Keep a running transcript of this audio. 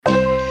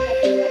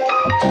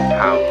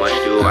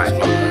do I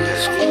need?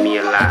 Just keep me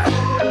alive.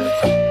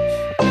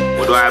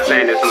 What do I have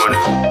planned this morning?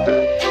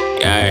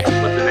 Yeah.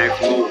 What's the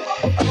next move?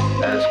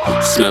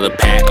 Smell a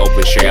pack,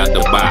 open straight out the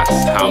box.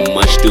 How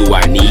much do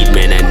I need,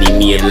 man? I need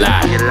me a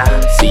lot.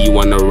 See you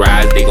on the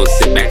rise, they gon'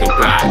 sit back and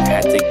plot.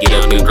 Had to get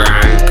up and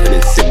grind,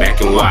 couldn't sit back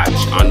and watch.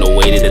 On the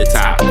way to the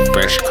top,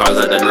 fresh cars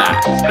of the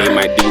lot. They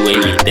might do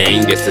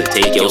anything just to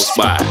take your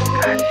spot.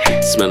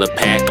 Smell a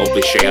pack,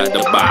 open straight out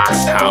the box.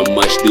 How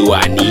much do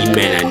I need,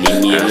 man? I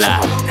need me a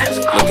lot.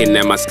 Looking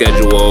at my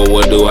schedule,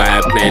 what do I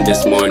have planned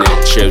this morning?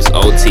 Trips,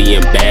 OT,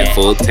 and bag,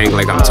 full tank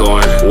like I'm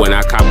torn. When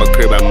I cop a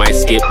crib, I might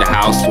skip the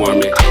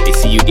housewarming. They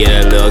see you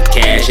get a little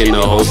cash and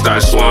the whole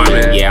start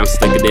swarming. Yeah, I'm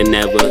slicker than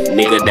ever,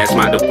 nigga, that's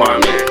my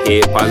department.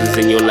 Hit pauses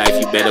in your life,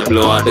 you better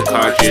blow out the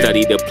cartridge.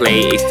 Study to play,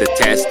 ace the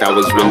test, I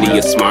was really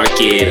a smart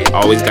kid.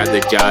 Always got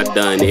the job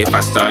done if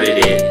I started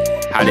it.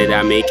 How did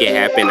I make it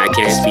happen? I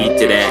can't speak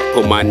to that.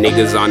 Put my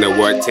niggas on the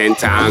work 10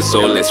 times, so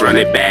let's run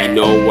it back.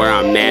 Know where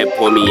I'm at,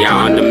 pull me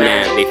out on the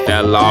map. They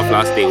fell off,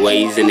 lost their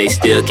ways, and they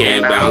still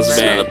can't bounce back.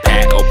 Smell a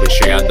pack, open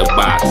straight out the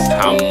box.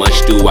 How much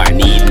do I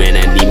need, man?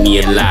 I need me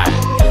a lot.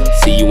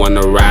 See you on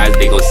the rise,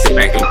 they gon' sit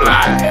back and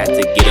plot. Had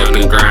to get up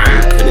and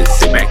grind, couldn't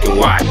sit back and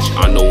watch.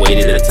 On the way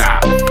to the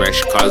top,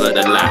 fresh cars of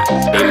the lot.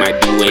 They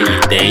might do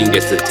anything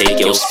just to take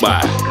your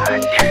spot.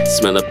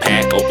 Smell a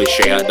pack, open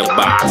straight out the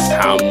box.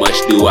 How much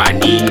do I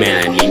need,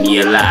 man? I need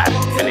me a lot.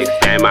 And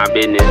expand my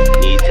business,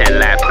 need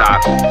 10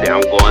 laptops. Say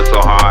I'm going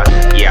so hard,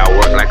 yeah, I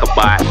work like a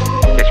bot.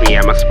 Catch me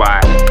at my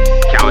spot,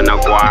 counting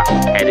up guap,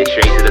 headed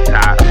straight to the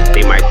top.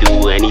 They might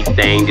do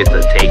anything just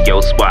to take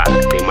your spot.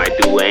 They might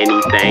do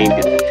anything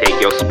just to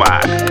take your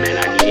spot. Man,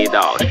 I need it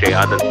all straight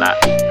out the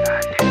top.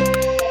 God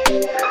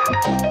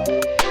damn.